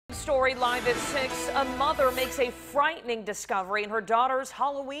Story live at 6. A mother makes a frightening discovery in her daughter's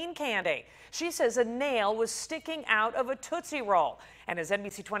Halloween candy. She says a nail was sticking out of a Tootsie Roll. And as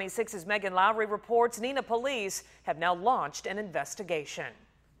NBC 26's Megan Lowry reports, Neenah police have now launched an investigation.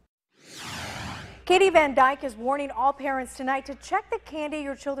 Katie Van Dyke is warning all parents tonight to check the candy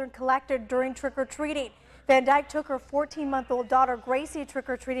your children collected during trick-or-treating. Van Dyke took her 14-month-old daughter Gracie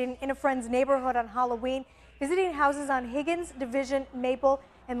trick-or-treating in a friend's neighborhood on Halloween, visiting houses on Higgins, Division, Maple,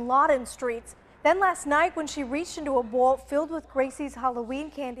 and Lawton streets. Then last night, when she reached into a bowl filled with Gracie's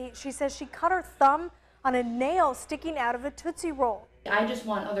Halloween candy, she says she cut her thumb on a nail sticking out of a Tootsie Roll. I just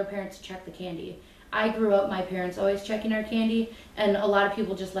want other parents to check the candy. I grew up my parents always checking our candy, and a lot of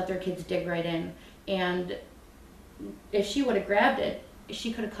people just let their kids dig right in. And if she would have grabbed it,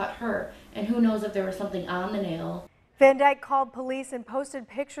 she could have cut her. And who knows if there was something on the nail. Van Dyke called police and posted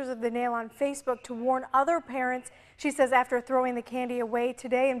pictures of the nail on Facebook to warn other parents. She says after throwing the candy away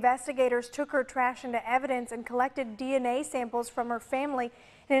today, investigators took her trash into evidence and collected DNA samples from her family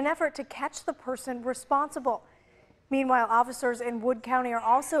in an effort to catch the person responsible. Meanwhile, officers in Wood County are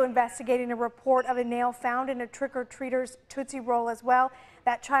also investigating a report of a nail found in a trick-or-treater's Tootsie Roll as well.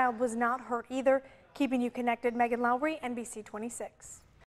 That child was not hurt either. Keeping you connected, Megan Lowry, NBC 26.